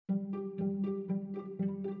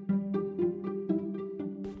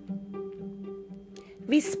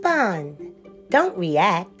Respond, don't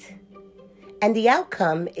react, and the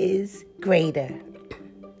outcome is greater.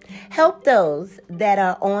 Help those that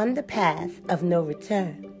are on the path of no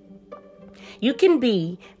return. You can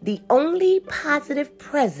be the only positive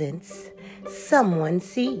presence someone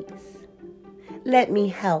sees. Let me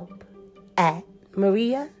help at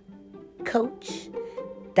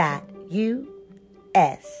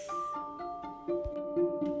mariacoach.us.